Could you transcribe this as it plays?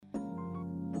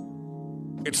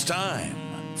It's time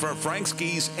for Frank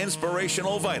Ski's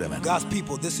Inspirational Vitamin. God's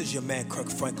people, this is your man, Kirk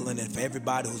Franklin, and for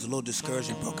everybody who's a little discouraged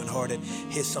and brokenhearted,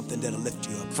 here's something that'll lift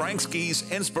you up. Frank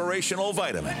Ski's Inspirational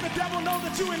Vitamin. Let the devil know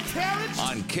that you encouraged.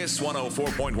 On KISS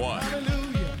 104.1.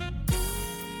 Hallelujah.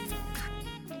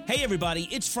 Hey everybody,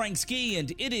 it's Frank Ski,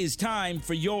 and it is time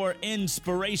for your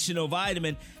Inspirational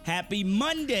Vitamin. Happy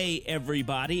Monday,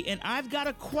 everybody, and I've got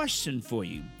a question for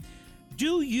you.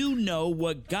 Do you know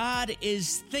what God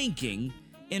is thinking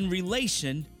in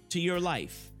relation to your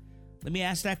life? Let me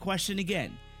ask that question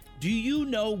again. Do you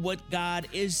know what God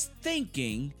is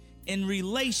thinking in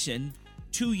relation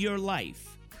to your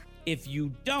life? If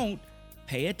you don't,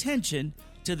 pay attention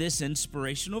to this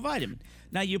Inspirational Vitamin.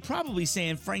 Now, you're probably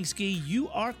saying, Frank Ski, you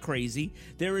are crazy.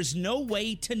 There is no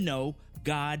way to know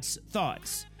God's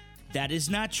thoughts. That is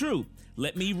not true.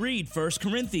 Let me read 1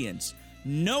 Corinthians.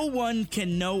 No one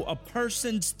can know a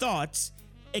person's thoughts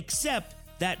except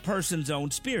that person's own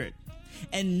spirit.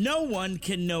 And no one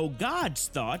can know God's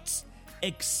thoughts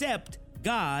except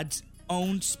God's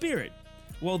own spirit.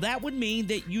 Well, that would mean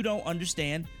that you don't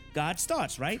understand God's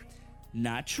thoughts, right?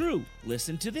 Not true.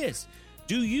 Listen to this.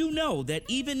 Do you know that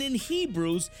even in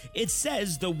Hebrews, it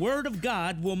says the word of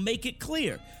God will make it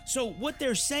clear? So what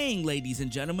they're saying, ladies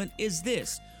and gentlemen, is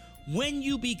this. When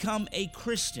you become a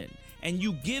Christian and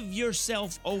you give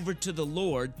yourself over to the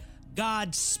Lord,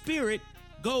 God's Spirit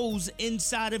goes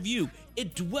inside of you.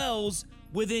 It dwells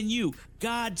within you.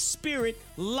 God's Spirit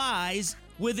lies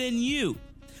within you.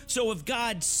 So if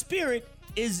God's Spirit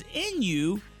is in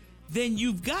you, then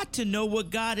you've got to know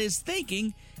what God is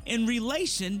thinking in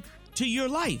relation to your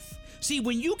life. See,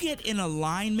 when you get in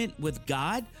alignment with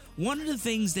God, one of the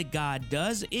things that God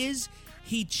does is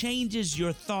He changes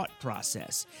your thought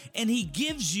process, and He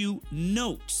gives you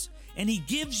notes, and He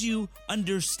gives you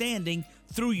understanding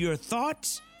through your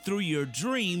thoughts, through your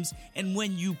dreams, and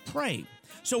when you pray.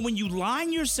 So when you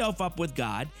line yourself up with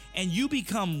God and you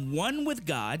become one with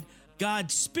God,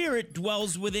 God's Spirit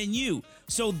dwells within you.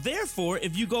 So therefore,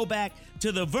 if you go back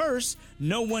to the verse,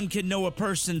 no one can know a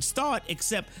person's thought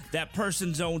except that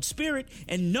person's own spirit,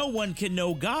 and no one can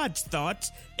know God's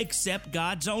thoughts except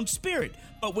God's own spirit.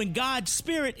 But when God's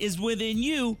Spirit is within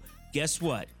you, guess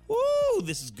what? Woo,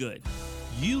 this is good.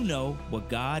 You know what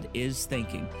God is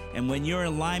thinking. And when you're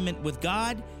in alignment with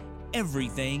God,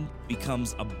 everything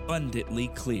becomes abundantly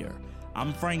clear.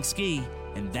 I'm Frank Ski,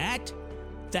 and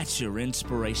that's your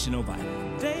Inspirational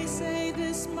Vitamin. They say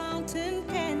this mountain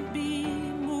can't be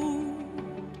moved.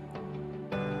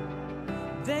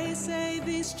 They say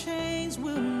these chains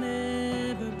will never